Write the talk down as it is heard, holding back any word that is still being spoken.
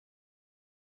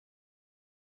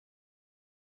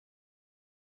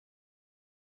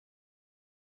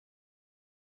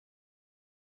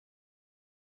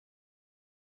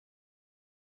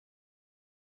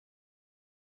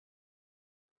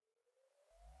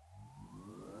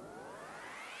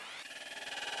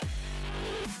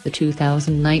The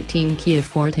 2019 Kia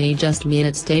Forte just made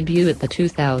its debut at the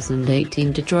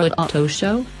 2018 Detroit Auto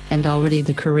Show, and already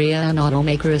the Korean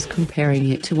automaker is comparing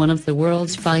it to one of the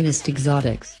world's finest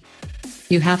exotics.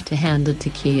 You have to hand it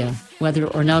to Kia, whether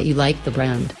or not you like the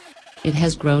brand. It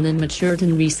has grown and matured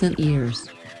in recent years,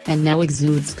 and now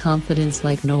exudes confidence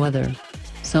like no other.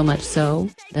 So much so,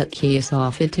 that Kia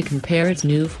saw fit to compare its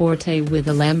new Forte with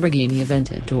a Lamborghini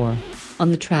Aventador,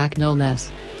 on the track no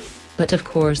less. But of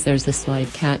course there's a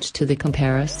slight catch to the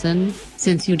comparison,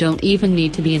 since you don't even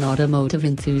need to be an automotive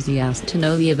enthusiast to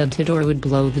know the Aventador would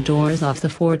blow the doors off the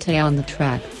Forte on the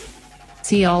track.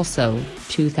 See also,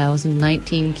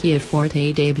 2019 Kia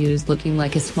Forte debuts looking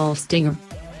like a small Stinger.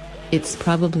 It's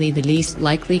probably the least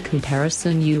likely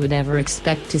comparison you would ever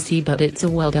expect to see, but it's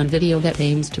a well-done video that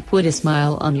aims to put a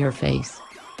smile on your face.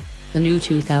 The new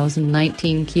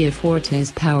 2019 Kia Forte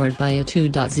is powered by a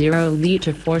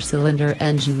 2.0-liter four-cylinder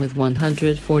engine with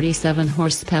 147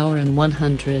 horsepower and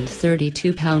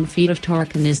 132 pound-feet of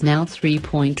torque, and is now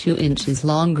 3.2 inches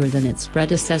longer than its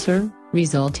predecessor,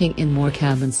 resulting in more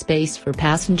cabin space for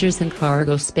passengers and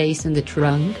cargo space in the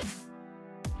trunk.